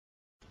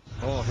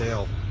Oh,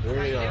 hell. How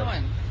you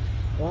doing?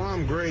 Well,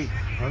 I'm great.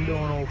 I'm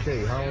doing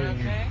okay. How are you?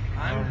 Okay.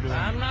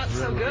 I'm not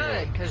so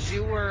good, because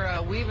you were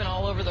weaving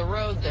all over the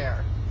road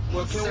there.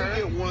 Well, can we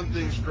get one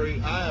thing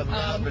straight? I have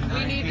not been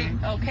drinking.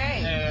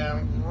 Okay.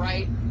 And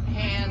right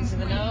hand to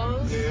the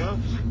nose. yeah.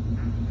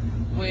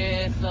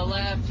 With the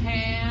left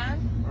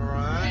hand. All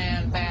right.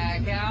 And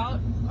back out.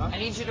 I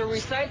need you to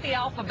recite the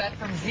alphabet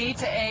from Z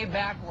to A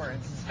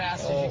backwards as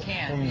fast as you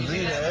can. From Can you Z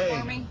do to that A?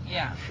 for me?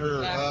 Yeah.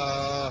 Sure.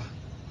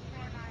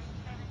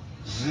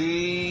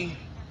 Z,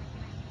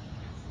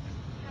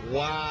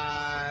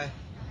 Y,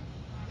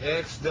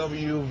 X,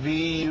 W,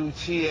 V, U,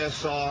 T,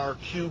 S, R,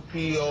 Q,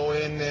 P, O,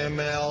 N, M,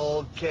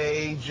 L,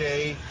 K,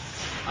 J,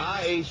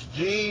 I, H,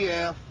 G,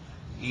 F,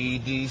 E,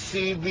 D,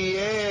 C, B,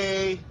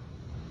 A.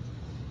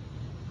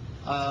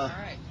 All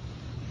right.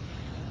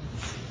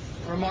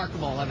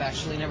 Remarkable. I've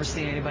actually never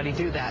seen anybody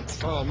do that.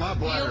 Oh, my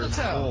bladder is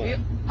full.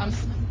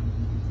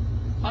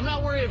 I'm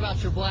not worried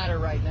about your bladder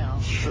right now.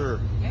 Sure.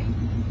 Okay.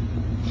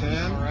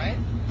 10. All right.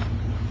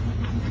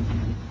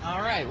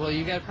 All right. Well,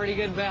 you got pretty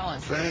good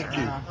balance. Thank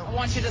you. I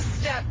want you to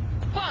step,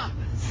 bump,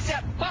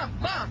 step, bump,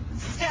 bump,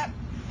 step,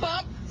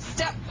 bump,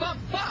 step, bump,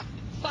 bump.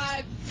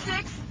 5,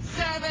 6,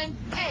 7,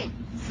 8.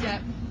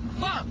 Step,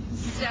 bump,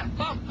 step,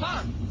 bump,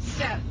 bump,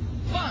 step,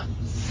 bump,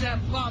 step,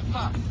 bump,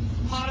 bump.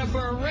 Pas de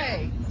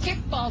beret,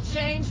 kickball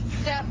change,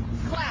 step,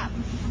 clap.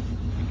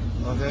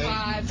 Okay.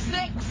 5,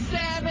 6,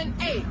 7,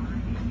 8.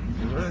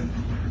 Right.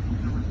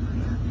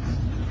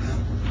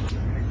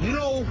 You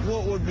know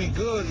what would be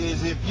good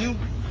is if you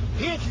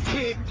hitch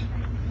kicked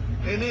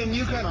and then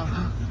you kind of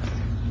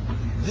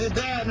did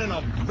that and then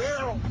a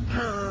barrel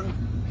turn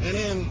and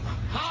then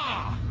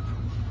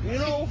you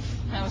know.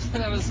 That was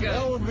good.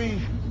 That would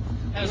be.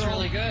 That was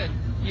really good.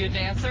 You a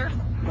dancer?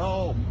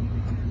 No.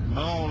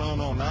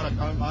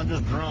 I'm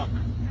just drunk.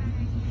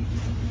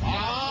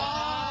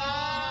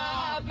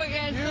 Up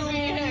against the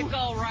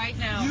vehicle right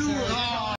now, sir.